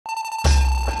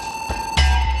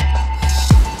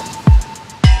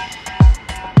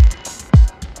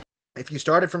if you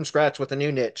started from scratch with a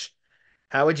new niche,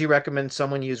 how would you recommend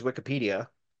someone use Wikipedia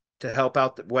to help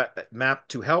out the web map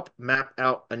to help map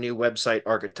out a new website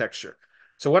architecture?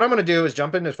 So what I'm going to do is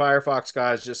jump into Firefox,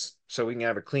 guys, just so we can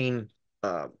have a clean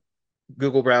uh,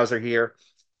 Google browser here.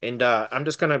 And I'm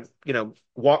just going to,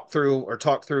 walk through or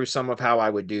talk through some of how I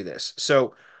would do this.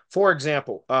 So, for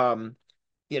example,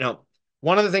 you know,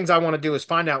 one of the things I want to do is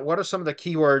find out what are some of the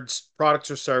keywords,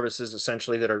 products or services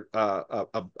essentially that are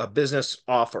a business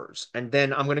offers. And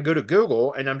then I'm going to go to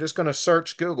Google and I'm just going to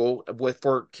search Google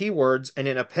for keywords and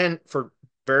then append for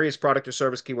various product or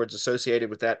service keywords associated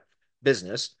with that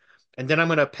business. And then I'm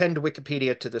going to append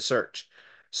Wikipedia to the search.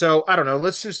 So I don't know,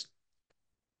 let's just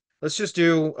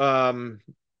do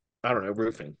I don't know,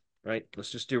 roofing, right?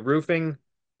 Let's just do roofing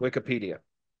Wikipedia.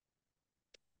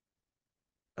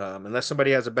 Unless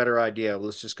somebody has a better idea,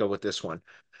 let's just go with this one.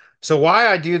 So why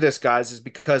I do this, guys, is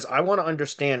because I want to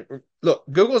understand. Look,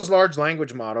 Google's large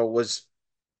language model was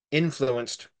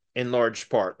influenced in large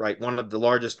part, right? One of the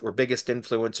largest or biggest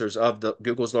influencers of the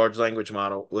Google's large language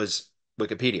model was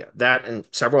Wikipedia. That and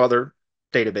several other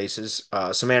databases,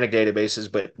 semantic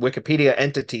databases, but Wikipedia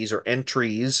entities or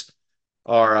entries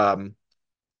are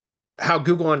how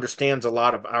Google understands a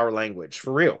lot of our language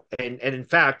for real. And in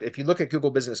fact, if you look at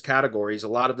Google business categories, a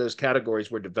lot of those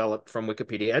categories were developed from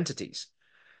Wikipedia entities.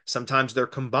 Sometimes they're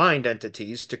combined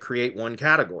entities to create one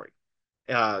category.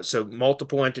 So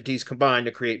multiple entities combined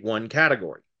to create one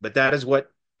category. But that is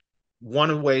what one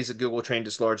of the ways that Google trained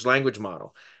its large language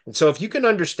model. And so if you can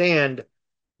understand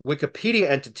Wikipedia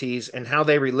entities and how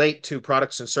they relate to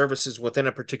products and services within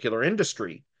a particular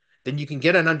industry, then you can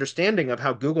get an understanding of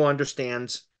how Google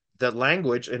understands the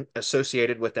language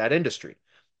associated with that industry.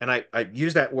 And I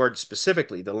use that word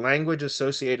specifically, the language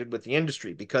associated with the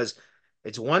industry, because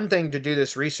it's one thing to do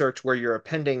this research where you're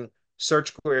appending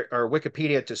search query or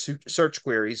Wikipedia to search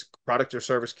queries, product or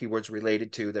service keywords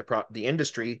related to the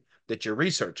industry that you're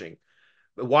researching.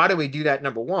 Why do we do that?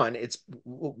 Number one,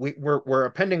 we're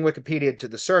appending Wikipedia to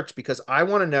the search because I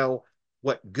want to know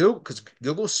what Google, because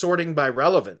Google's sorting by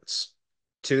relevance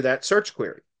to that search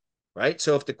query, right?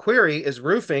 So if the query is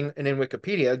roofing and in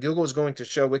Wikipedia, Google is going to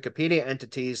show Wikipedia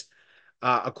entities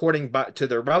according to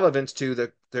their relevance to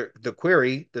the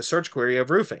query, the search query of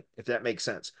roofing, if that makes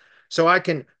sense. So I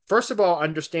can, first of all,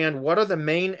 understand what are the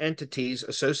main entities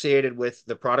associated with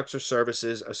the products or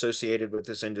services associated with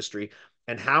this industry,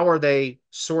 and how are they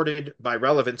sorted by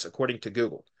relevance according to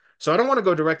Google. So I don't want to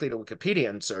go directly to Wikipedia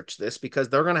and search this because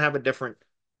they're going to have a different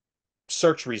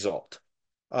search result.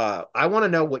 I want to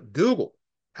know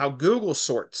how Google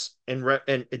sorts in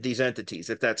these entities,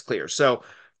 if that's clear. So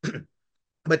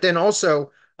but then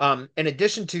also, in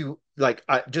addition to like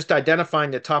just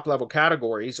identifying the top level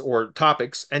categories or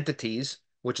topics, entities,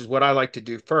 which is what I like to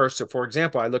do first. So, for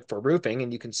example, I look for roofing,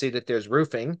 and you can see that there's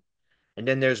roofing, and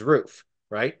then there's roof,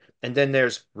 right? And then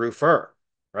there's roofer,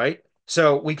 right?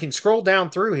 So we can scroll down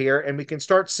through here and we can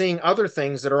start seeing other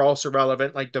things that are also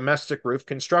relevant, like domestic roof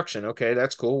construction. Okay,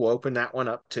 that's cool. We'll open that one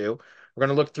up too. We're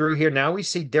going to look through here. Now we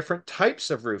see different types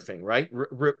of roofing, right?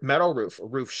 Metal roof, a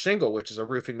roof shingle, which is a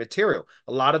roofing material.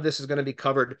 A lot of this is going to be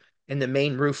covered in the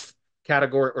main roof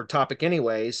category or topic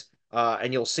anyways.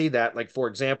 And you'll see that, like, for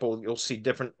example, you'll see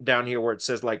different down here where it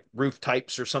says like roof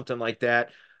types or something like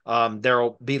that.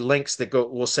 There'll be links that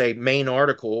will say main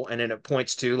article, and then it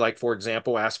points to, like, for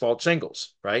example, asphalt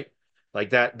shingles, right? Like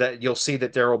that you'll see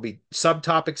that there will be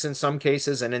subtopics in some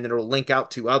cases, and then it'll link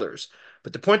out to others.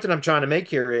 But the point that I'm trying to make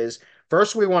here is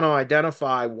first we want to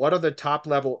identify what are the top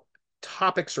level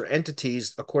topics or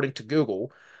entities according to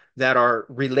Google that are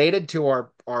related to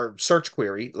our search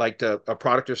query, like a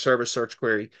product or service search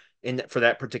query for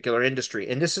that particular industry.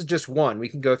 And this is just one. We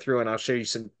can go through and I'll show you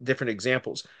some different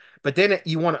examples. But then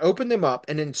you want to open them up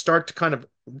and then start to kind of,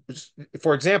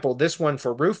 for example, this one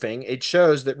for roofing, it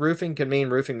shows that roofing can mean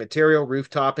roofing material,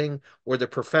 roof topping, or the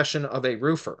profession of a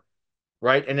roofer,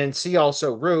 right? And then see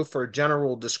also roof for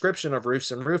general description of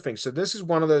roofs and roofing. So this is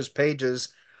one of those pages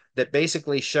that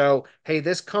basically show, hey,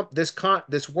 this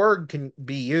word can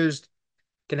be used,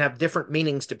 can have different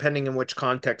meanings depending on which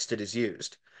context it is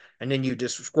used. And then you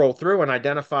just scroll through and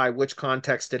identify which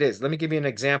context it is. Let me give you an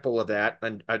example of that,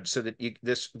 and so that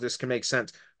this can make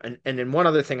sense. And then one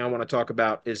other thing I want to talk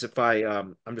about is if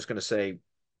I'm just going to say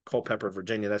Culpeper,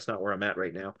 Virginia. That's not where I'm at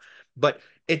right now. But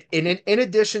in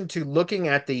addition to looking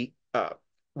at the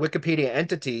Wikipedia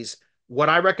entities, what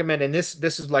I recommend, and this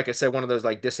is, like I said, one of those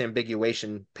like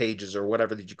disambiguation pages or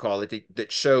whatever that you call it,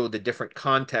 that show the different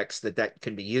contexts that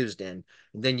can be used in.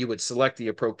 And then you would select the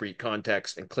appropriate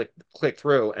context and click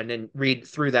through and then read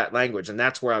through that language. And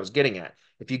that's where I was getting at.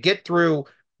 If you get through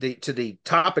to the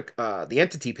topic, the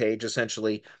entity page,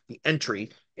 essentially the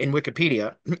entry, in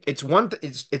Wikipedia, it's one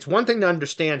thing to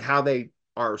understand how they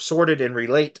are sorted and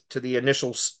relate to the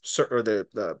initial or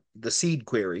the seed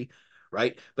query,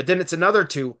 right? But then it's another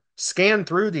to scan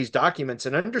through these documents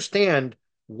and understand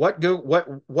what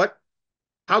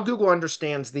how Google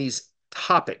understands these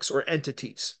topics or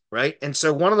entities, right? And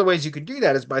so one of the ways you could do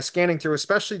that is by scanning through,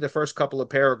 especially the first couple of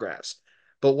paragraphs.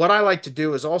 But what I like to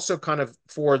do is also kind of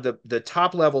for the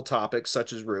top level topics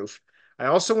such as roof, I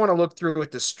also want to look through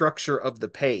at the structure of the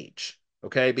page,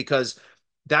 okay? Because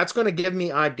that's going to give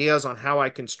me ideas on how I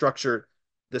can structure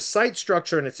the site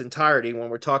structure in its entirety when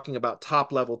we're talking about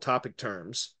top level topic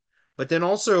terms, but then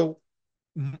also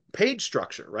page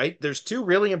structure, right? There's two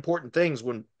really important things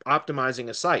when optimizing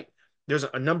a site. There's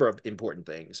a number of important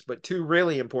things, but two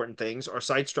really important things are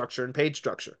site structure and page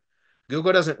structure.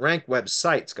 Google doesn't rank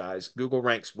websites, guys. Google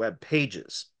ranks web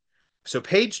pages. So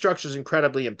page structure is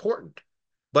incredibly important.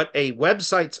 But a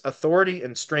website's authority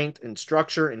and strength and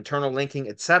structure, internal linking,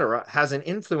 etc., has an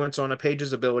influence on a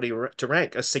page's ability to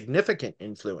rank, a significant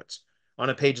influence on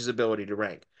a page's ability to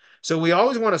rank. So we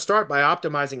always want to start by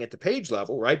optimizing at the page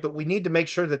level, right? But we need to make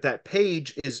sure that that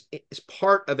page is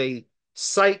part of a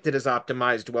site that is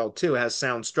optimized well too, has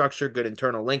sound structure, good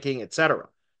internal linking, etc.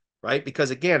 Right? Because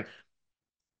again,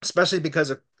 especially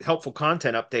because of helpful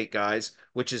content update, guys,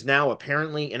 which is now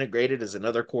apparently integrated as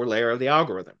another core layer of the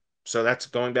algorithm. So that's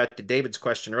going back to David's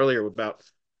question earlier about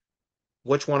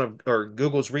which one of or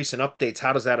Google's recent updates,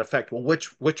 how does that affect? Well,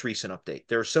 which recent update?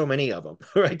 There are so many of them,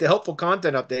 right? The helpful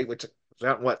content update, which was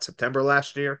out in what, September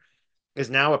last year, is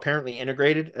now apparently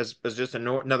integrated as just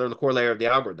another core layer of the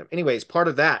algorithm. Anyways, part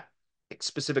of that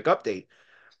specific update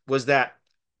was that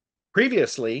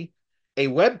previously a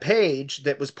web page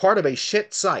that was part of a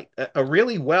shit site, a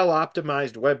really well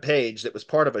optimized web page that was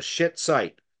part of a shit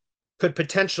site could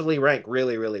potentially rank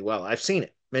really, really well. I've seen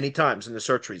it many times in the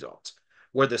search results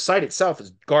where the site itself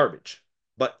is garbage,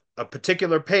 but a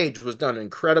particular page was done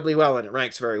incredibly well and it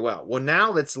ranks very well. Well,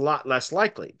 now that's a lot less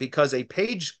likely because a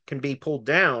page can be pulled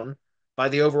down by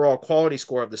the overall quality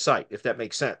score of the site, if that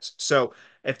makes sense. So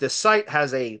if the site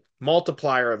has a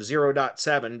multiplier of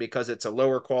 0.7 because it's a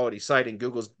lower quality site and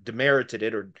Google's demerited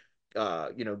it or,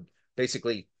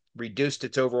 basically reduced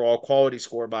its overall quality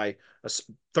score by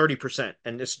 30%.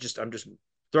 And this just, I'm just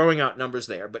throwing out numbers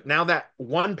there. But now that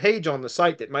one page on the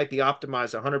site that might be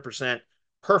optimized 100%,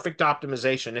 perfect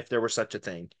optimization, if there were such a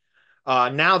thing,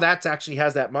 now that's actually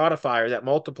has that modifier, that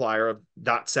multiplier of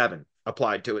 0.7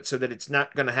 applied to it so that it's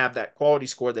not going to have that quality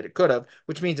score that it could have,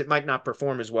 which means it might not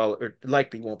perform as well or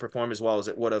likely won't perform as well as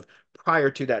it would have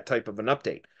prior to that type of an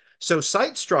update. So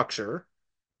site structure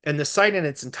and the site in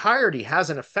its entirety has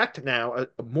an effect now,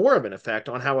 more of an effect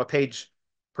on how a page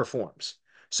performs.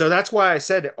 So that's why I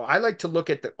said I like to look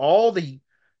at all the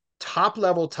top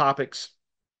level topics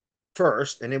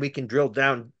first, and then we can drill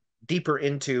down deeper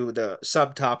into the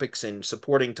subtopics and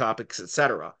supporting topics,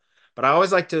 etc. But I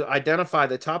always like to identify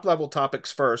the top level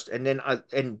topics first, and then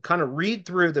and kind of read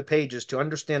through the pages to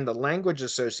understand the language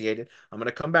associated. I'm going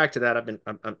to come back to that.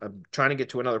 I'm trying to get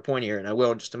to another point here, and I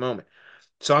will in just a moment.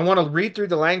 So I want to read through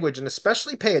the language and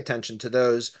especially pay attention to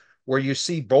those where you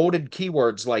see bolded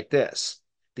keywords like this,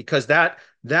 because that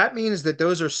means that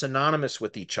those are synonymous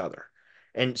with each other.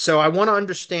 And so I want to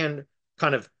understand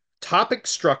kind of topic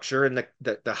structure and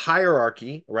the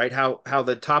hierarchy, right? How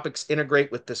the topics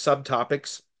integrate with the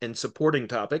subtopics and supporting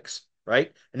topics,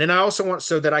 right? And then I also want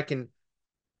so that I can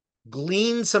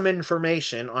glean some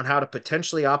information on how to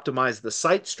potentially optimize the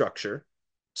site structure,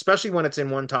 especially when it's in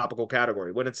one topical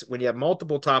category. When you have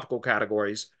multiple topical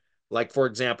categories, like for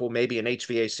example, maybe an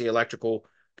HVAC, electrical,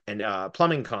 and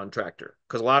plumbing contractor,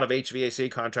 because a lot of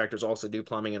HVAC contractors also do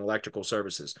plumbing and electrical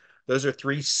services. Those are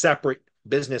three separate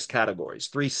business categories,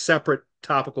 three separate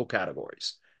topical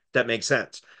categories. That makes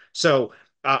sense. So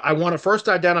I want to first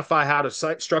identify how to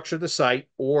structure the site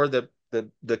or the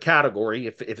category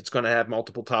if it's going to have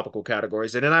multiple topical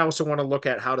categories. And then I also want to look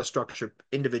at how to structure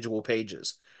individual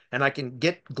pages. And I can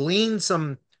glean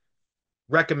some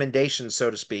recommendations,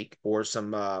 so to speak, or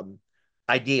some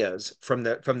ideas from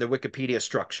the Wikipedia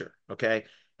structure. Okay.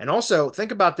 And also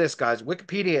think about this, guys.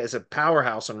 Wikipedia is a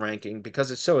powerhouse on ranking because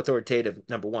it's so authoritative,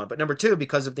 number one, but number two,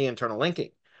 because of the internal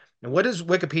linking. And what does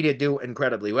Wikipedia do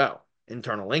incredibly well?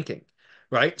 Internal linking,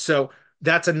 right? So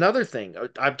that's another thing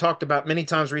I've talked about many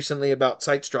times recently about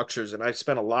site structures, and I've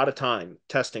spent a lot of time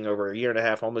testing over a year and a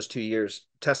half, almost 2 years,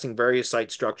 testing various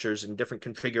site structures and different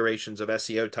configurations of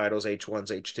SEO titles,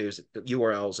 H1s, H2s,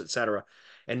 URLs, etc.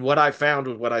 And what I found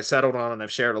was what I settled on and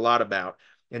I've shared a lot about,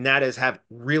 and that is have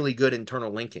really good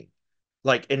internal linking.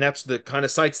 Like, and that's the kind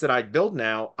of sites that I build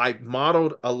now. I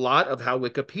modeled a lot of how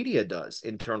Wikipedia does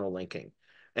internal linking.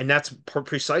 And that's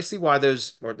precisely why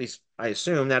those, or at least I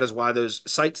assume that is why those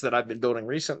sites that I've been building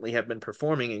recently have been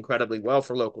performing incredibly well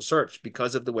for local search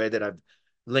because of the way that I've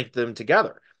linked them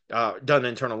together, done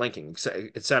internal linking,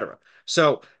 etc.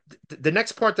 So the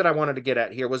next part that I wanted to get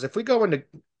at here was if we go into,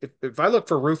 if I look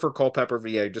for roofer Culpeper,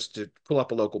 VA, just to pull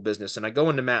up a local business and I go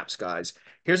into maps, guys,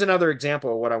 here's another example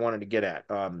of what I wanted to get at.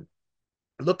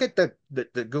 Look at the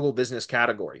Google business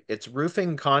category. It's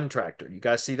roofing contractor. You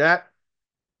guys see that?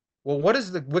 Well, what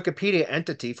does the Wikipedia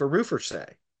entity for roofer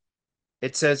say?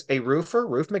 It says a roofer,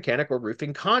 roof mechanic, or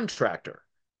roofing contractor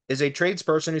is a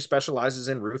tradesperson who specializes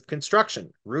in roof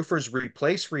construction. Roofers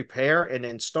replace, repair, and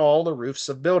install the roofs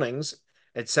of buildings,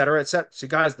 et cetera, et cetera. So,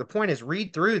 guys, the point is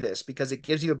read through this because it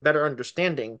gives you a better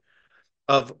understanding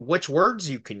of which words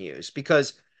you can use.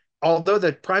 Because although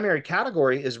the primary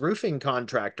category is roofing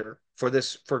contractor for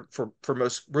this for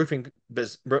most roofing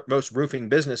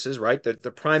businesses, right?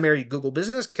 The primary Google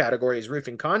business category is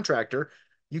roofing contractor.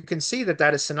 You can see that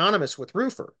that is synonymous with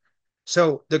roofer.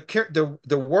 So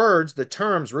the words, the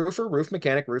terms roofer, roof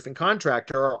mechanic, roofing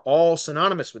contractor are all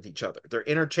synonymous with each other. They're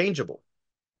interchangeable.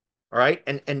 All right.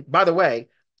 And by the way,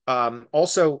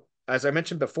 also as I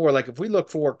mentioned before, like if we look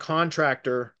for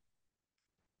contractor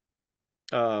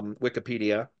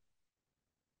Wikipedia,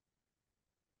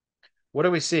 what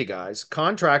do we see, guys?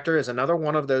 Contractor is another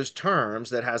one of those terms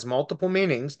that has multiple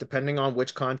meanings depending on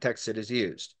which context it is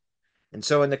used. And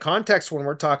so, in the context when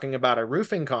we're talking about a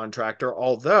roofing contractor,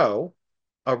 although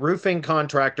a roofing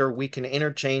contractor we can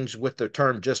interchange with the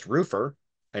term just roofer,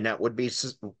 and that would be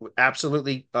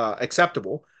absolutely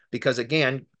acceptable because,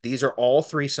 again, these are all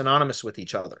three synonymous with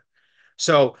each other.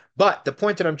 So, but the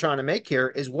point that I'm trying to make here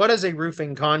is what is a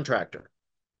roofing contractor?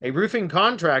 A roofing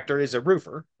contractor is a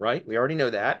roofer, right? We already know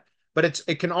that. But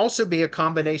it can also be a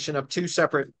combination of two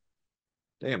separate.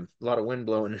 Damn, a lot of wind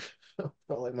blowing.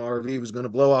 Felt like my RV was going to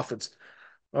blow off its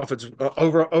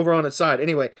over on its side.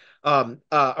 Anyway,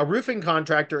 a roofing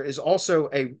contractor is also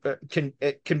it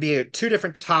can be two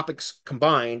different topics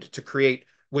combined to create,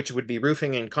 which would be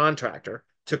roofing and contractor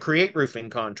to create roofing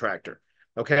contractor.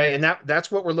 Okay, and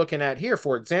that's what we're looking at here.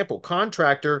 For example,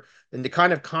 contractor in the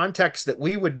kind of context that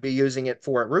we would be using it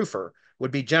for a roofer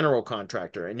would be general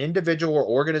contractor, an individual or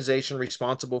organization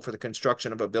responsible for the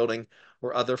construction of a building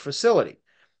or other facility.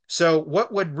 So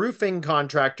what would roofing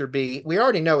contractor be? We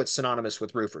already know it's synonymous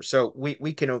with roofer. So we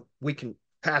can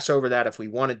pass over that if we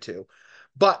wanted to.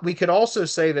 But we could also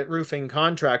say that roofing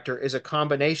contractor is a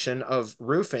combination of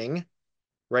roofing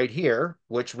right here,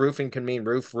 which roofing can mean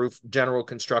roof, general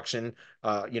construction,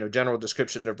 general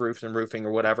description of roofs and roofing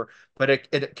or whatever. But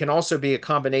it can also be a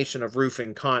combination of roof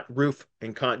and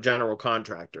general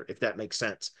contractor, if that makes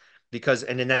sense.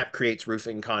 And then that creates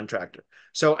roofing contractor.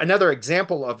 So another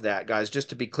example of that, guys, just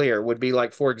to be clear, would be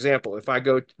like, for example, if I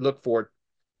go look for,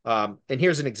 and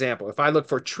here's an example. If I look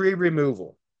for tree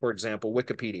removal, for example,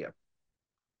 Wikipedia,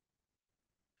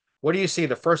 what do you see?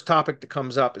 The first topic that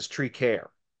comes up is tree care,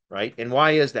 right? And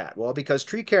why is that? Well, because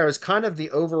tree care is kind of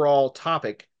the overall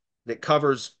topic that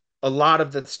covers a lot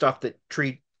of the stuff that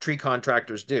tree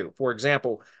contractors do. For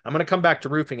example, I'm going to come back to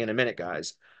roofing in a minute,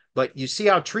 guys, but you see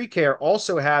how tree care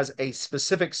also has a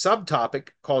specific subtopic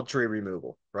called tree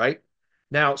removal, right?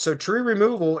 Now, so tree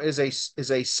removal is a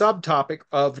subtopic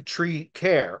of tree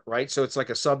care, right? So it's like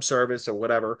a subservice or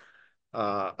whatever,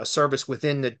 a service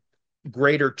within the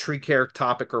greater tree care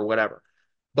topic or whatever.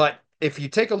 But if you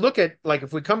take a look at, like,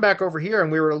 if we come back over here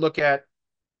and we were to look at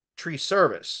tree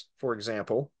service, for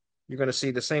example, you're going to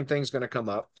see the same thing's going to come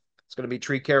up. It's going to be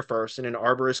tree care first, and then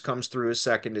arborist comes through as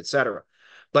second, etc.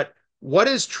 But what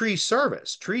is tree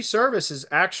service? Tree service is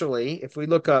actually, if we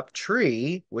look up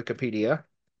tree Wikipedia,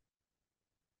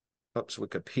 oops,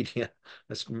 Wikipedia,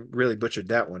 that's really butchered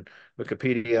that one.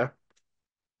 Wikipedia.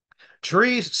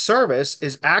 Tree service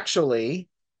is actually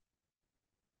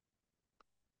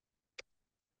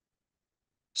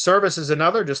service is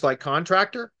another, just like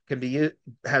contractor, can be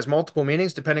has multiple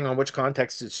meanings depending on which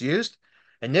context it's used.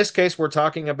 In this case, we're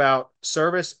talking about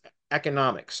service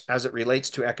economics as it relates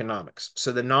to economics.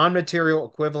 So the non-material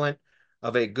equivalent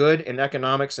of a good in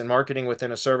economics and marketing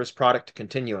within a service product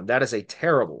continuum. That is a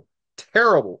terrible,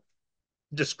 terrible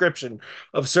description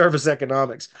of service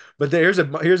economics. But here's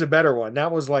a better one.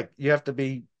 That was like you have to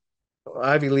be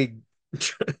Ivy League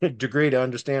degree to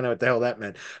understand what the hell that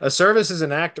meant. A service is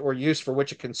an act or use for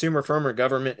which a consumer firm or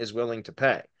government is willing to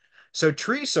pay. So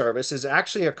tree service is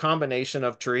actually a combination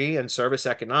of tree and service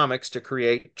economics to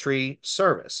create tree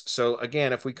service. So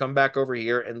again, if we come back over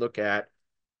here and look at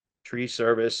tree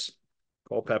service,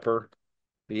 Culpeper,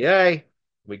 VA,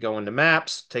 we go into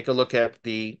maps, take a look at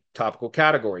the topical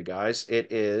category, guys.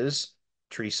 It is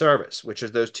tree service, which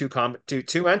is those two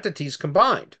entities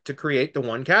combined to create the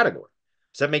one category.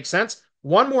 Does that make sense?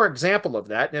 One more example of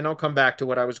that, and then I'll come back to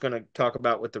what I was going to talk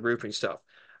about with the roofing stuff.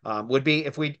 Would be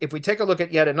if we take a look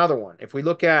at yet another one. If we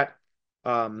look at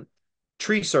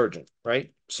tree surgeon,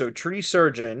 right? So tree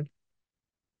surgeon,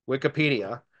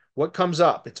 Wikipedia, what comes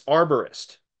up? It's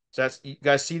arborist. So that's, you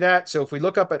guys see that? So if we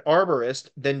look up at arborist,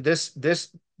 then this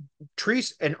tree,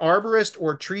 an arborist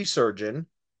or tree surgeon,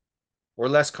 or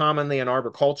less commonly an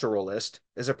arboriculturalist,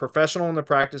 is a professional in the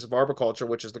practice of arboriculture,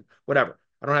 which is the whatever.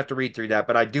 I don't have to read through that,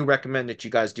 but I do recommend that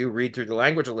you guys do read through the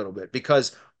language a little bit,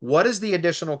 because what is the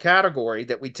additional category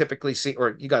that we typically see,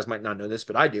 or you guys might not know this,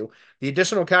 but I do, the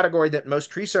additional category that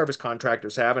most tree service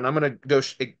contractors have, and I'm going to go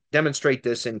demonstrate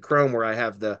this in Chrome where I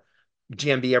have the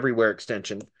GMB Everywhere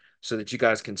extension so that you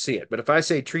guys can see it. But if I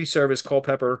say tree service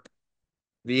Culpeper,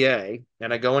 VA,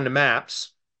 and I go into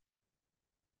maps,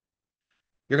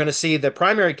 you're going to see the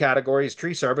primary category is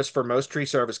tree service for most tree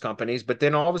service companies, but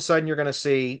then all of a sudden you're going to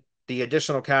see the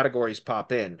additional categories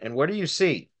pop in. And what do you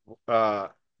see?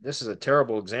 This is a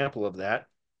terrible example of that.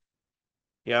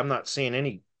 Yeah, I'm not seeing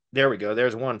any. There we go.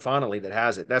 There's one finally that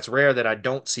has it. That's rare that I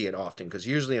don't see it often, because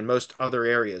usually in most other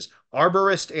areas,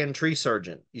 arborist and tree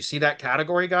surgeon. You see that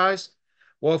category, guys?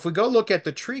 Well, if we go look at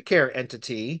the tree care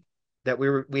entity that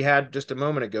we had just a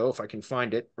moment ago, if I can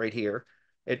find it right here,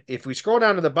 if we scroll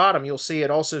down to the bottom, you'll see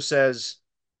it also says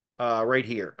right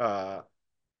here,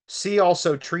 see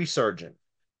also tree surgeon.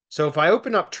 So if I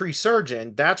open up tree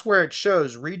surgeon, that's where it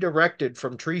shows redirected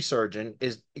from tree surgeon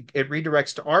is it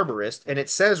redirects to arborist, and it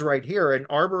says right here an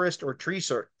arborist or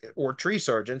tree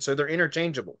surgeon, so they're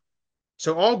interchangeable.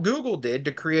 So all Google did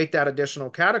to create that additional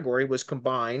category was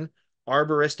combine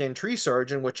arborist and tree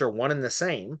surgeon, which are one and the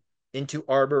same, into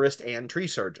arborist and tree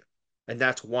surgeon. And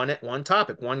that's one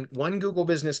topic, one Google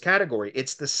business category.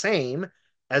 It's the same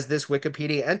as this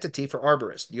Wikipedia entity for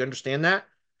arborist. Do you understand that?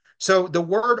 So the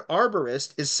word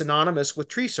arborist is synonymous with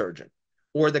tree surgeon,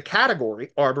 or the category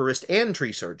arborist and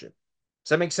tree surgeon. Does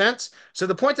that make sense? So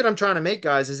the point that I'm trying to make,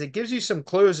 guys, is it gives you some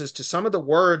clues as to some of the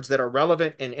words that are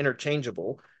relevant and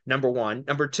interchangeable, number one.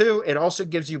 Number two, it also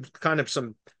gives you kind of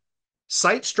some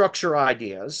site structure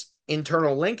ideas,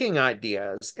 internal linking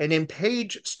ideas, and in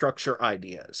page structure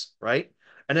ideas, right?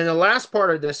 And then the last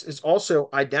part of this is also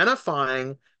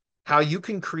identifying how you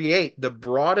can create the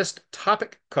broadest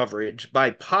topic coverage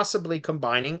by possibly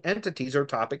combining entities or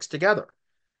topics together.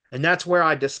 And that's where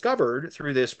I discovered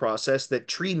through this process that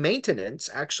tree maintenance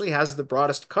actually has the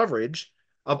broadest coverage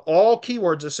of all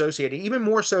keywords associated, even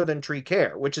more so than tree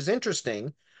care, which is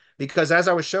interesting because, as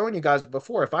I was showing you guys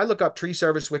before, if I look up tree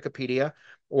service Wikipedia,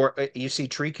 or you see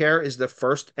tree care is the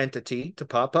first entity to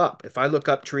pop up. If I look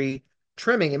up tree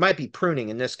trimming, it might be pruning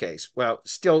in this case. Well,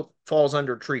 still falls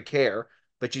under tree care,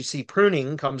 but you see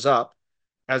pruning comes up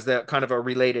as the kind of a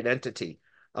related entity,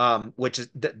 which is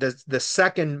the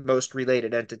second most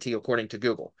related entity according to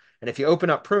Google. And if you open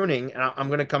up pruning, and I'm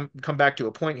going to come back to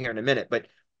a point here in a minute, but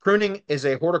pruning is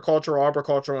a horticultural,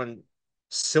 arboricultural, and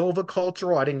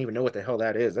silvicultural. I didn't even know what the hell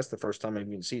that is. That's the first time I've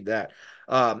even seen that.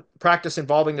 Practice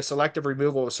involving the selective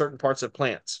removal of certain parts of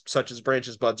plants, such as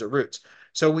branches, buds, or roots.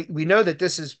 So we know that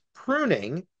this is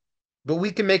pruning, but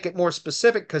we can make it more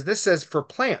specific because this says for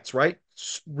plants, right?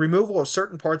 Removal of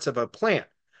certain parts of a plant.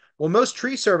 Well, most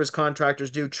tree service contractors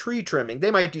do tree trimming.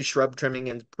 They might do shrub trimming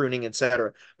and pruning,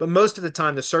 etc. But most of the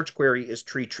time, the search query is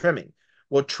tree trimming.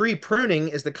 Well, tree pruning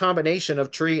is the combination of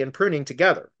tree and pruning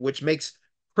together, which makes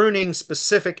pruning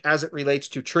specific as it relates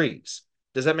to trees.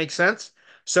 Does that make sense?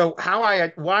 So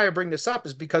why I bring this up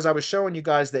is because I was showing you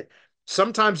guys that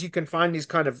sometimes you can find these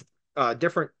kind of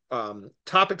different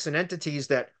topics and entities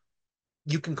that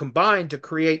you can combine to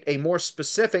create a more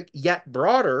specific yet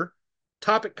broader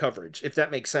topic coverage, if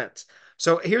that makes sense.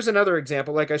 So here's another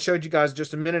example, like I showed you guys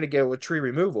just a minute ago with tree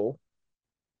removal.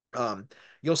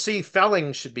 You'll see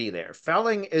felling should be there.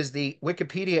 Felling is the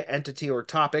Wikipedia entity or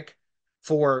topic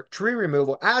for tree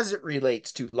removal as it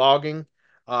relates to logging,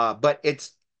 but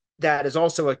that is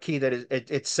also a key that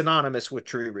it's synonymous with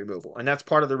tree removal, and that's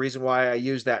part of the reason why I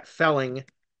use that felling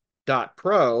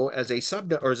 .pro as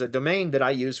a domain that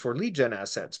I use for lead gen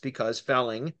assets, because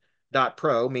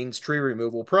felling.pro means tree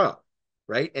removal pro,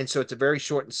 right? And so it's a very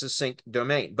short and succinct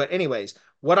domain. But anyways,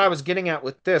 what I was getting at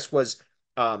with this was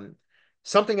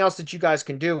something else that you guys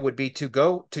can do would be to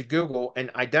go to Google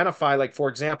and identify, like, for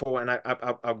example, and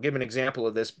I'll give an example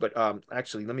of this, but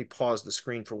actually, let me pause the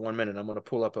screen for 1 minute. I'm going to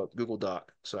pull up a Google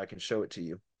Doc so I can show it to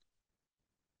you.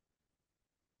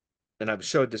 And I've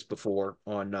showed this before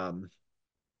on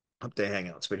Update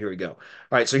Hangouts, but here we go. All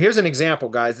right, so here's an example,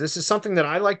 guys. This is something that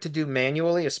I like to do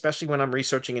manually, especially when I'm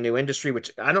researching a new industry,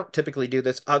 which I don't typically do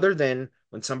this other than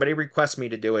when somebody requests me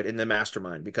to do it in the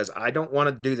mastermind, because I don't want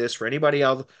to do this for anybody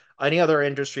else, any other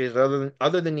industries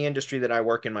other than the industry that I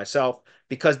work in myself,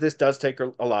 because this does take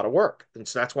a lot of work. And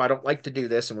so that's why I don't like to do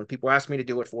this. And when people ask me to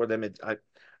do it for them,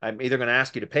 I'm either going to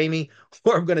ask you to pay me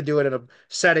or I'm going to do it in a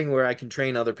setting where I can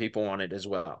train other people on it as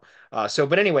well.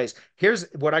 But anyways, here's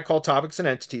what I call topics and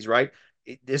entities, right?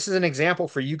 This is an example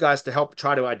for you guys to help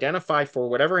try to identify for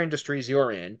whatever industries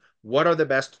you're in, what are the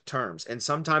best terms. And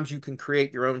sometimes you can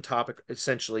create your own topic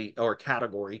essentially or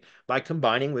category by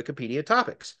combining Wikipedia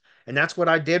topics. And that's what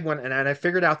I did and I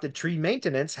figured out that tree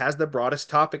maintenance has the broadest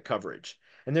topic coverage.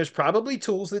 And there's probably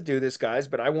tools that do this, guys,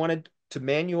 but I wanted to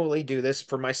manually do this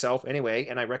for myself anyway.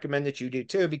 And I recommend that you do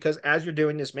too, because as you're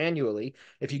doing this manually,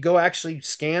 if you go actually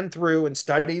scan through and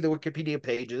study the Wikipedia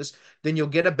pages, then you'll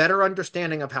get a better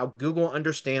understanding of how Google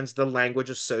understands the language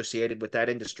associated with that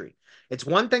industry. It's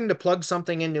one thing to plug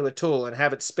something into a tool and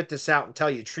have it spit this out and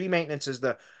tell you tree maintenance is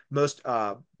the most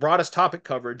broadest topic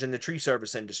coverage in the tree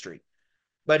service industry.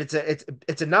 But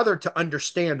it's another to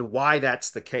understand why that's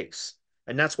the case.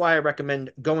 And that's why I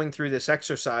recommend going through this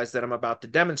exercise that I'm about to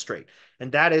demonstrate.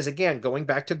 And that is, again, going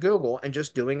back to Google and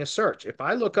just doing a search. If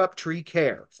I look up tree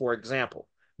care, for example,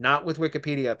 not with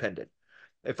Wikipedia appended,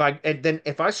 if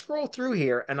I scroll through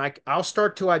here and I'll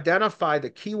start to identify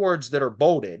the keywords that are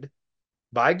bolded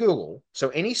by Google. So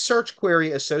any search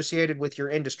query associated with your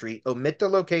industry, omit the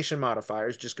location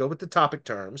modifiers, just go with the topic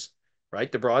terms,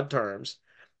 right? The broad terms,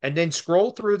 and then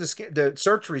scroll through the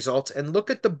search results and look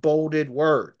at the bolded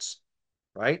words,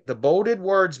 right? The bolded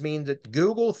words mean that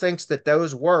Google thinks that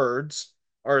those words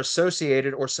are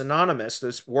associated or synonymous,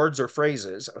 those words or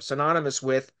phrases are synonymous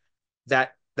with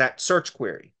that search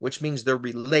query, which means they're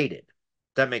related.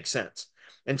 That makes sense.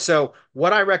 And so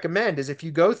what I recommend is if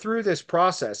you go through this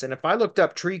process, and if I looked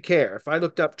up tree care, if I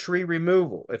looked up tree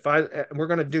removal, we're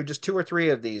going to do just 2 or 3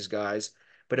 of these, guys,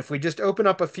 but if we just open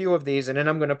up a few of these, and then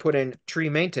I'm going to put in tree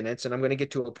maintenance, and I'm going to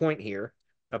get to a point here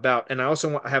and I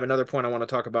also have another point I want to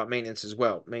talk about maintenance as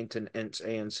well, maintenance,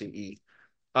 ANCE.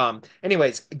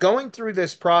 Anyways, going through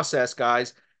this process,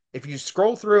 guys, if you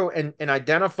scroll through and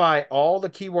identify all the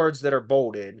keywords that are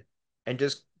bolded and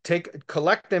just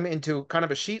collect them into kind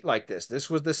of a sheet like this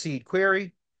was the seed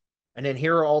query. And then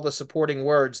here are all the supporting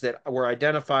words that were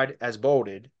identified as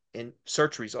bolded in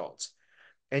search results.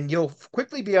 And you'll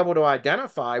quickly be able to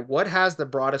identify what has the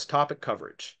broadest topic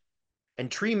coverage. And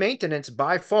tree maintenance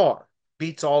by far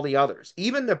beats all the others,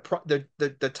 even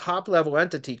the top level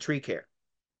entity, tree care.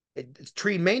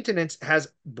 Tree maintenance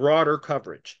has broader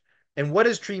coverage. And what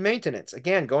is tree maintenance?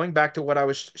 Again, going back to what I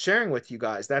was sharing with you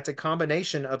guys, that's a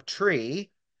combination of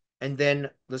tree, and then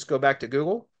let's go back to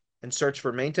Google and search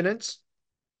for maintenance,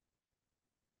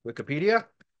 Wikipedia.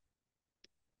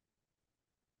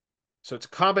 So it's a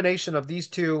combination of these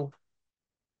two.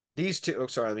 Oh,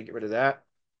 sorry, let me get rid of that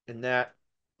and that.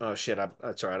 Oh shit,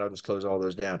 that's all right. I'll just close all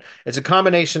those down. It's a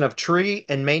combination of tree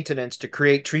and maintenance to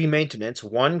create tree maintenance,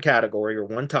 one category or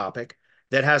one topic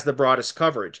that has the broadest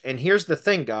coverage. And here's the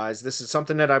thing, guys. This is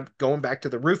something that I'm going back to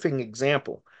the roofing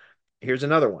example. Here's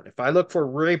another one. If I look for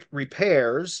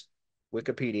repairs,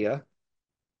 Wikipedia,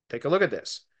 take a look at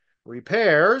this.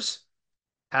 Repairs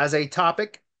has a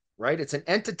topic, right? It's an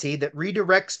entity that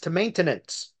redirects to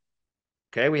maintenance.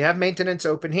 Okay, we have maintenance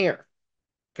open here.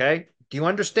 Okay, do you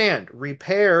understand?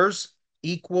 Repairs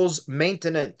equals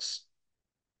maintenance.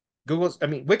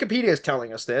 Wikipedia is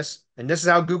telling us this, and this is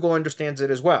how Google understands it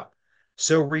as well.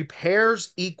 So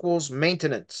repairs equals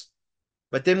maintenance.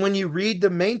 But then when you read the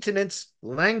maintenance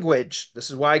language, this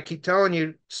is why I keep telling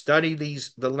you, study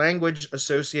the language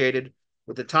associated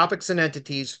with the topics and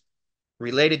entities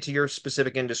related to your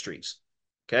specific industries.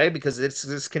 Okay, because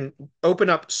this can open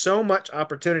up so much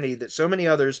opportunity that so many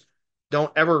others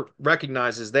don't ever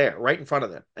recognize is there right in front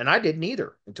of them. And I didn't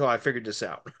either until I figured this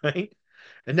out, right?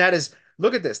 And that is,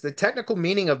 look at this. The technical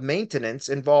meaning of maintenance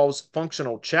involves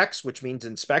functional checks, which means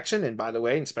inspection. And by the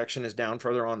way, inspection is down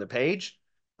further on the page.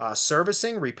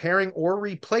 Servicing, repairing, or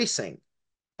replacing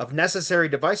of necessary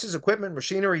devices, equipment,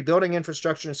 machinery, building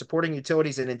infrastructure, and supporting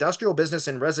utilities in industrial, business,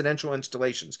 and residential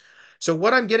installations. So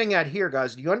what I'm getting at here,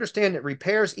 guys, do you understand that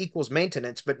repairs equals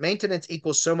maintenance, but maintenance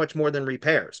equals so much more than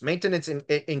repairs? Maintenance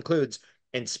includes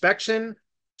inspection,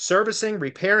 servicing,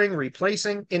 repairing,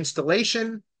 replacing,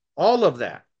 installation, all of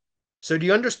that. So do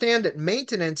you understand that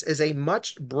maintenance is a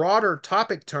much broader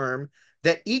topic term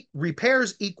that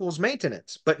repairs equals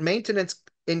maintenance, but maintenance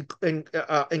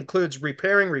includes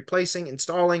repairing, replacing,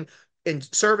 installing,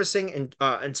 servicing, and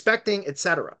inspecting,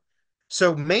 etc.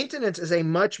 So maintenance is a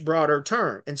much broader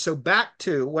term. And so back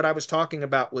to what I was talking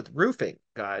about with roofing,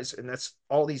 guys, and that's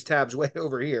all these tabs way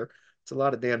over here. It's a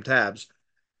lot of damn tabs.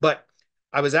 But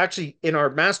I was actually in our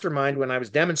mastermind when I was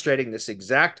demonstrating this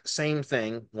exact same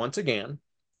thing once again.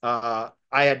 I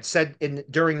had said in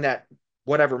during that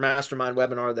whatever mastermind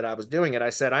webinar that I was doing it, I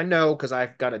said, I know because I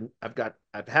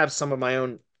have some of my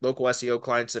own local SEO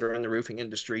clients that are in the roofing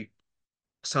industry.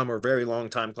 Some are very long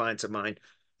time clients of mine.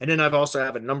 And then I've also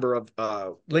have a number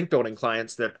of link building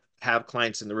clients that have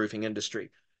clients in the roofing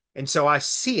industry. And so I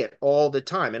see it all the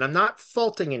time. And I'm not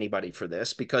faulting anybody for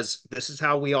this because this is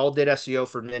how we all did SEO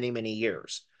for many, many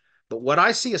years. But what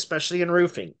I see, especially in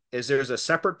roofing, is there's a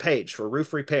separate page for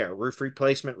roof repair, roof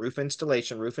replacement, roof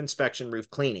installation, roof inspection,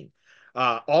 roof cleaning.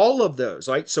 All of those,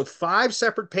 right? So 5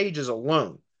 separate pages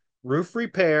alone: roof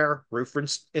repair, roof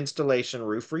installation,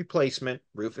 roof replacement,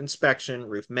 roof inspection,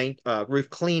 roof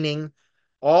cleaning.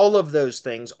 All of those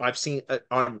things I've seen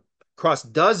on across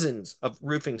dozens of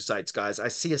roofing sites, guys. I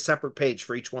see a separate page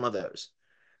for each one of those.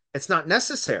 It's not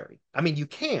necessary. I mean, you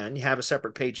can have a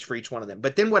separate page for each one of them.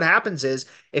 But then what happens is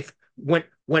if when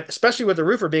especially with the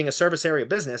roofer being a service area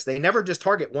business, they never just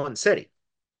target one city,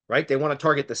 right? They want to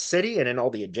target the city and then all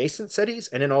the adjacent cities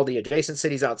and then all the adjacent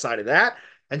cities outside of that.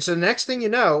 And so the next thing you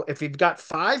know, if you've got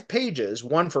 5 pages,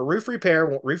 one for roof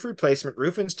repair, roof replacement,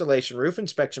 roof installation, roof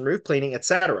inspection, roof cleaning,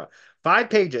 etc., 5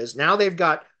 pages, now they've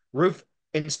got roof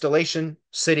installation,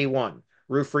 city one,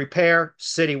 roof repair,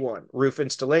 city one, roof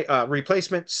installation,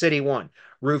 replacement, city one,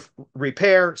 roof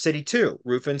repair, city two,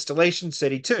 roof installation,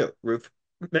 city two, roof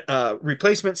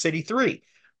replacement, city three,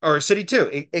 or city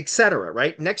two, etc.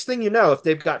 Right? Next thing you know, if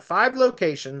they've got 5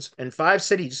 locations and 5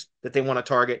 cities that they want to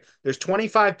target, there's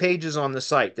 25 pages on the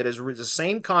site that is the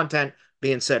same content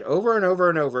being said over and over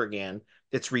and over again.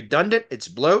 It's redundant, it's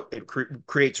bloat, it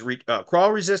creates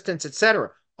crawl resistance, etc.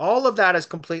 All of that is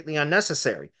completely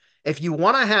unnecessary. If you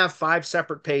want to have 5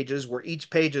 separate pages where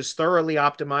each page is thoroughly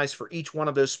optimized for each one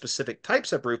of those specific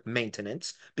types of roof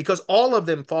maintenance, because all of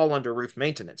them fall under roof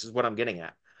maintenance, is what I'm getting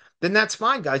at, then that's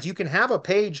fine, guys. You can have a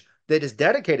page that is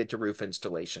dedicated to roof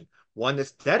installation, one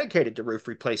that's dedicated to roof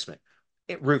replacement,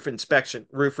 roof inspection,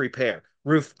 roof repair,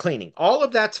 roof cleaning. All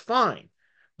of that's fine.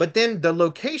 But then the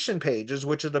location pages,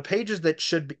 which are the pages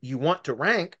that you want to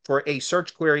rank for a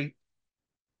search query,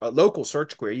 a local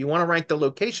search query, you want to rank the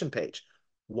location page.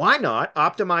 Why not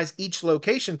optimize each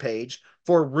location page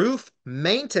for roof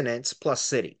maintenance plus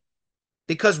city?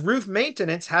 Because roof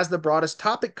maintenance has the broadest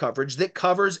topic coverage that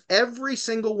covers every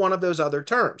single one of those other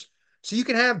terms. So you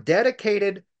can have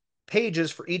dedicated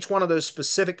pages for each one of those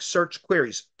specific search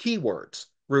queries, keywords,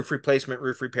 roof replacement,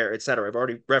 roof repair, etc. I've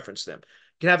already referenced them.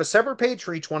 You can have a separate page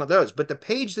for each one of those, but the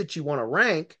page that you want to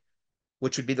rank,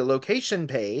 which would be the location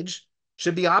page,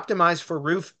 should be optimized for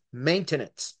roof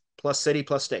maintenance plus city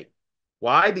plus state.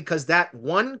 Why? Because that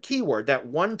one keyword, that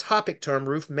one topic term,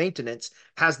 roof maintenance,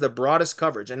 has the broadest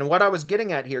coverage. And what I was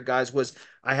getting at here, guys, was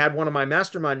I had one of my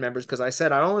mastermind members, because I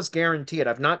said, I almost guarantee it.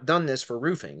 I've not done this for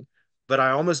roofing, but I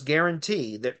almost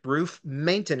guarantee that roof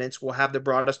maintenance will have the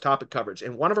broadest topic coverage.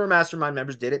 And one of our mastermind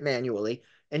members did it manually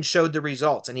and showed the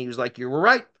results. And he was like, you were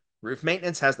right. Roof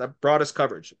maintenance has the broadest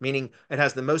coverage, meaning it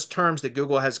has the most terms that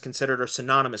Google has considered are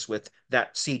synonymous with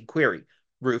that seed query,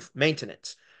 roof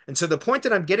maintenance. And so the point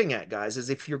that I'm getting at, guys, is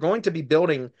if you're going to be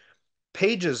building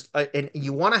pages and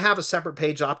you want to have a separate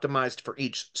page optimized for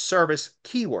each service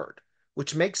keyword,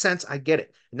 which makes sense, I get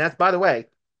it. And that's, by the way,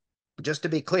 just to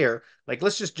be clear, like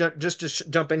let's just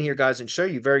jump in here, guys, and show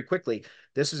you very quickly.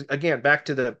 This is again back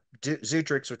to the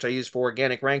Zootrix, which I use for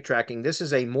organic rank tracking. This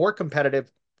is a more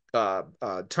competitive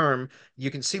term.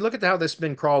 You can see, look at how this has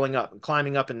been crawling up and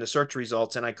climbing up in the search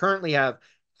results. And I currently have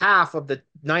half of the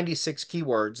 96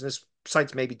 keywords. This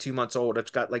site's maybe 2 months old. It's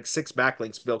got like 6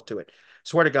 backlinks built to it.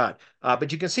 Swear to God.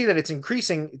 But you can see that it's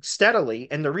increasing steadily.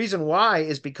 And the reason why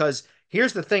is because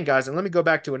here's the thing, guys. And let me go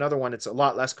back to another one. It's a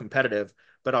lot less competitive,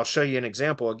 but I'll show you an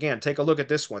example. Again, take a look at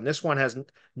this one. This one has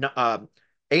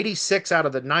 86 out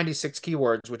of the 96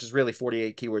 keywords, which is really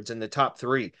 48 keywords in the top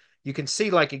 3. You can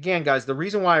see, like, again, guys, the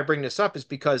reason why I bring this up is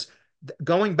because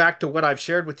going back to what I've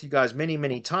shared with you guys many,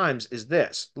 many times is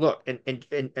this. Look,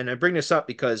 and I bring this up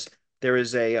because there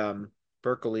is a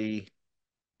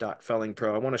Berkeley.Felling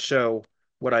Pro. I want to show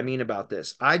what I mean about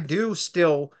this. I do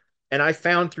still, and I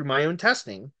found through my own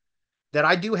testing that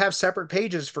I do have separate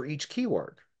pages for each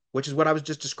keyword, which is what I was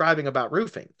just describing about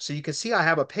roofing. So you can see I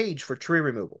have a page for tree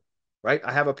removal, right?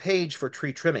 I have a page for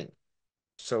tree trimming.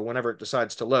 So whenever it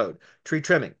decides to load, tree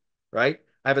trimming, right?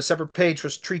 I have a separate page for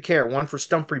tree care, one for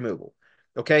stump removal.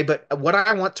 Okay, but what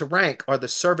I want to rank are the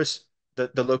service, the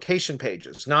location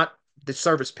pages, not the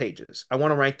service pages. I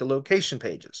want to rank the location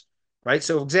pages. right?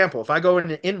 So, for example, if I go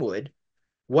into Inwood,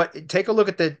 what take a look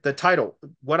at the title.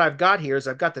 What I've got here is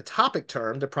I've got the topic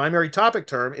term, the primary topic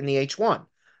term in the H1.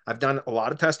 I've done a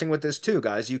lot of testing with this too,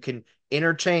 guys. You can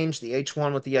interchange the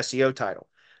H1 with the SEO title.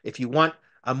 If you want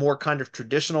a more kind of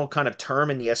traditional kind of term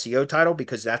in the SEO title,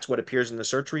 because that's what appears in the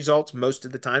search results, most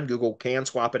of the time Google can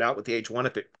swap it out with the H1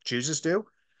 if it chooses to.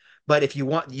 But if you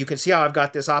want, you can see how I've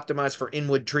got this optimized for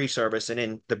Inwood Tree Service and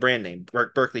in the brand name,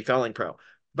 Berkeley Felling Pro.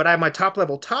 But I have my top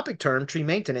level topic term, tree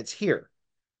maintenance, here.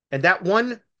 And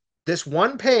this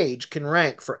one page can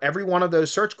rank for every one of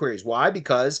those search queries. Why?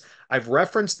 Because I've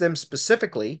referenced them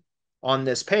specifically on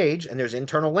this page, and there's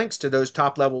internal links to those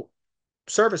top level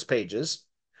service pages.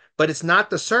 But it's not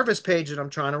the service page that I'm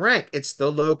trying to rank, it's the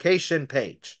location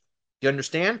page. You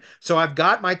understand? So I've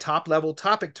got my top level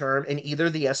topic term in either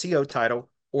the SEO title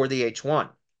or the H1.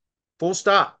 Full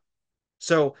stop.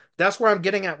 So that's where I'm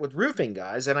getting at with roofing,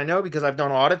 guys. And I know because I've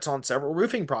done audits on several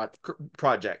roofing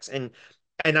projects, and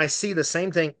I see the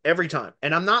same thing every time.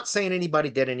 And I'm not saying anybody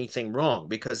did anything wrong,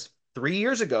 because 3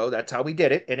 years ago, that's how we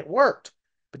did it and it worked.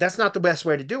 But that's not the best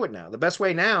way to do it now. The best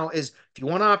way now is if you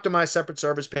want to optimize separate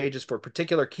service pages for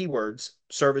particular keywords,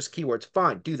 service keywords,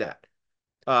 fine, do that.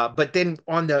 But then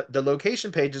on the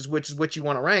location pages, which is what you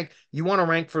want to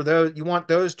rank for those. You want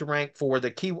those to rank for the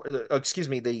keyword. Excuse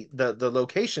me, the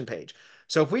location page.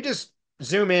 So if we just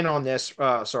zoom in on this,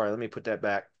 sorry, let me put that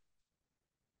back.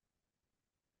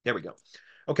 There we go.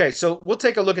 Okay, so we'll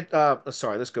take a look at.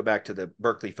 Sorry, let's go back to the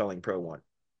Berkeley Felling Pro one.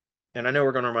 And I know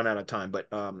we're going to run out of time, but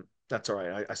that's all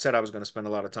right. I said I was going to spend a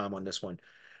lot of time on this one.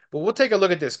 But we'll take a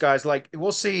look at this, guys. Like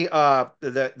we'll see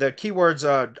the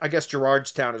keywords. I guess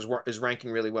Gerardstown is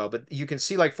ranking really well, but you can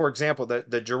see, like, for example,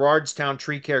 the Gerardstown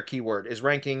tree care keyword is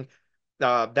ranking.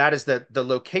 That is the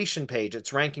location page.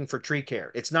 It's ranking for tree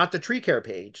care. It's not the tree care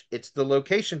page. It's the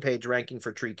location page ranking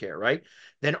for tree care, right?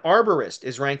 Then arborist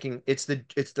is ranking. It's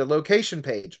the location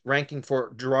page ranking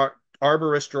for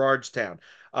arborist Gerardstown.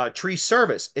 Tree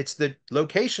service. It's the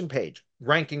location page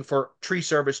ranking for tree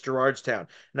service Gerardstown.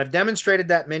 And I've demonstrated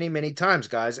that many, many times,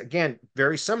 guys. Again,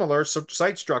 very similar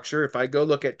site structure. If I go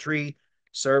look at tree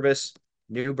service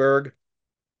Newburgh,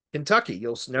 Kentucky,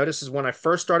 you'll notice is when I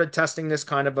first started testing this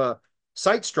kind of a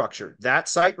site structure. That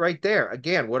site right there.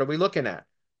 Again, what are we looking at?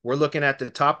 We're looking at the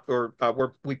top, or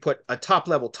where we put a top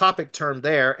level topic term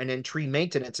there, and then tree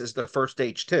maintenance is the first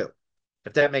H2,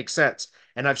 if that makes sense.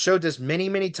 And I've showed this many,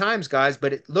 many times, guys,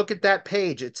 but look at that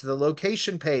page. It's the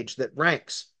location page that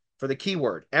ranks for the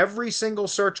keyword. Every single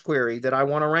search query that I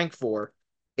want to rank for,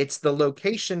 it's the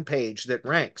location page that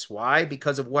ranks. Why?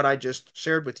 Because of what I just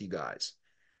shared with you guys.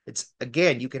 It's,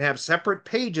 again, you can have separate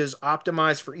pages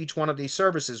optimized for each one of these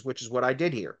services, which is what I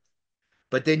did here.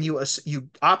 But then you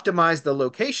optimize the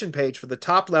location page for the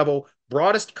top level,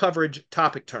 broadest coverage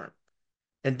topic term.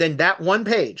 And then that one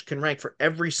page can rank for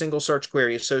every single search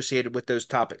query associated with those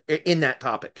topic in that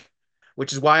topic,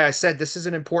 which is why I said this is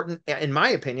an important, in my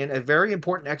opinion, a very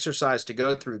important exercise to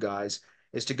go through, guys,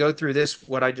 is to go through this,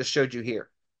 what I just showed you here.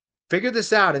 Figure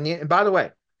this out. And by the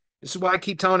way, this is why I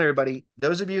keep telling everybody,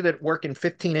 those of you that work in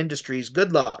 15 industries,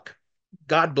 good luck.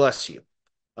 God bless you.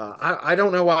 I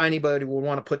don't know why anybody would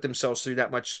want to put themselves through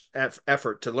that much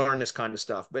effort to learn this kind of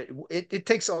stuff, but it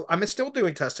takes, I'm still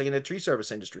doing testing in the tree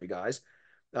service industry, guys.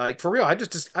 Like, for real, I've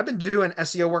been doing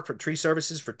SEO work for tree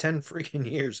services for 10 freaking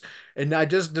years, and I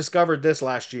just discovered this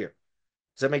last year.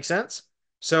 Does that make sense?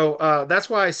 So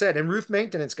that's why I said, in roof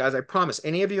maintenance, guys, I promise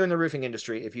any of you in the roofing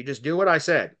industry, if you just do what I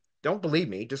said, don't believe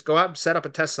me, just go out and set up a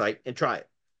test site and try it.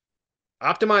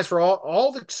 Optimize for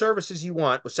all the services you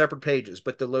want with separate pages,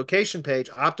 but the location page,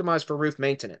 optimize for roof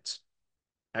maintenance.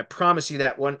 I promise you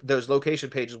that those location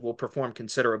pages will perform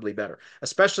considerably better,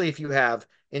 especially if you have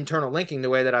internal linking the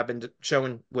way that I've been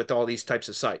showing with all these types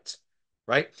of sites,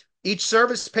 right? Each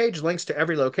service page links to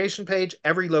every location page.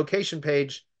 Every location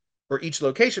page, or each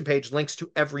location page, links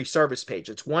to every service page.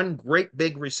 It's one great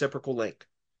big reciprocal link.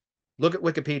 Look at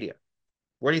Wikipedia.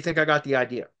 Where do you think I got the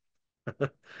idea? You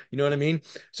know what I mean?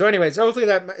 So anyways, hopefully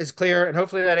that is clear, and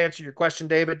hopefully that answered your question,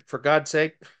 David, for God's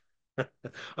sake.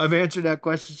 I've answered that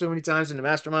question so many times in the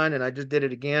mastermind, and I just did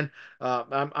it again.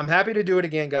 I'm happy to do it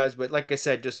again, guys. But like I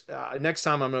said, just next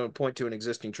time I'm going to point to an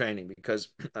existing training, because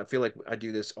I feel like I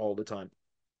do this all the time,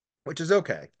 which is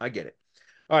okay. I get it.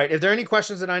 All right. If there are any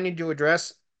questions that I need to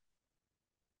address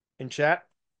in chat,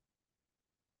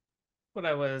 What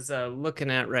I was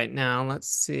looking at right now, let's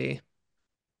see.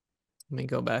 Let me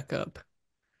go back up.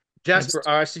 Jasper,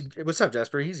 I see. What's up,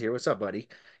 Jasper? He's here. What's up, buddy?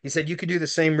 He said you could do the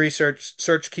same research,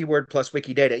 search keyword plus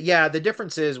Wikidata. Yeah, the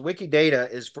difference is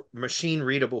Wikidata is machine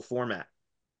readable format.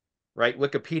 right?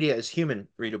 Wikipedia is human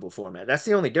readable format. That's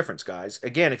the only difference, guys.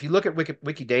 Again, if you look at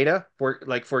Wikidata,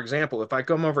 for example, if I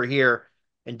come over here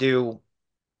and do,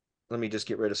 let me just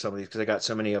get rid of some of these because I got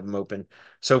so many of them open.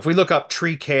 So if we look up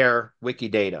tree care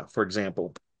Wikidata, for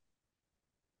example,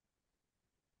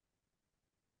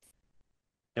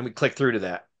 and we click through to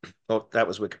that. Oh, that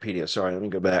was Wikipedia. Sorry, let me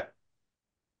go back.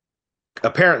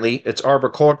 Apparently it's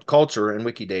arboriculture and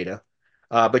Wikidata.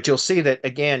 But you'll see that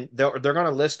again, they're going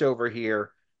to list over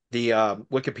here the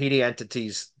Wikipedia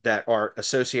entities that are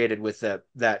associated with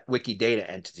that Wikidata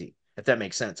entity, if that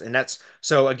makes sense. And that's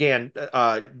so again,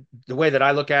 the way that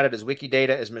I look at it is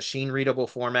Wikidata is machine readable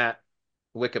format,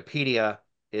 Wikipedia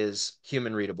is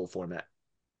human readable format.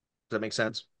 Does that make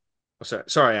sense? Oh,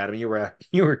 sorry, Adam, you were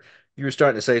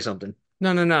starting to say something.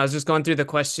 No, no, no. I was just going through the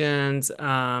questions.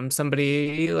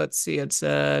 Somebody, let's see, it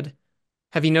said,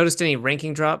 have you noticed any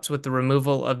ranking drops with the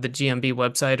removal of the GMB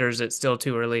website, or is it still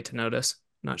too early to notice?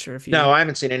 Not sure if No, you. I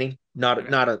haven't seen any. Okay.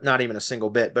 Not even a single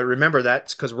bit. But remember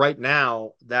that's because right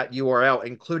now that URL,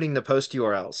 including the post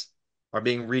URLs, are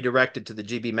being redirected to the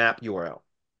GB map URL.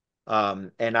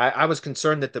 And I was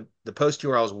concerned that the post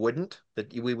URLs wouldn't,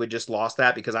 that we would just lost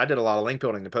that because I did a lot of link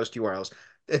building to post URLs.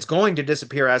 It's going to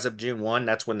disappear as of June 1.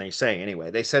 That's when they say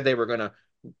anyway. They said they were going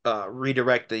to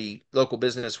redirect the local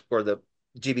business or the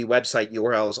GB website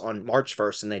URLs on March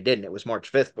 1st, and they didn't. It was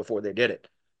March 5th before they did it.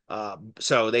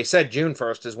 So they said June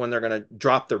 1st is when they're going to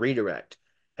drop the redirect.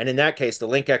 And in that case, the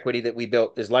link equity that we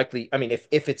built is likely, I mean,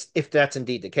 if that's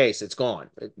indeed the case, it's gone.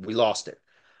 We lost it.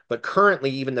 But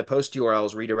currently, even the post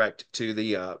URLs redirect to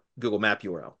the Google Map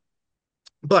URL.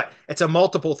 But it's a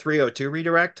multiple 302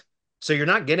 redirect. So you're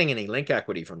not getting any link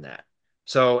equity from that.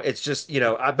 So it's just,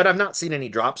 but I've not seen any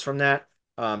drops from that.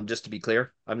 Just to be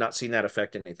clear, I've not seen that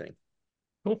affect anything.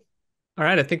 Cool. All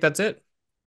right. I think that's it.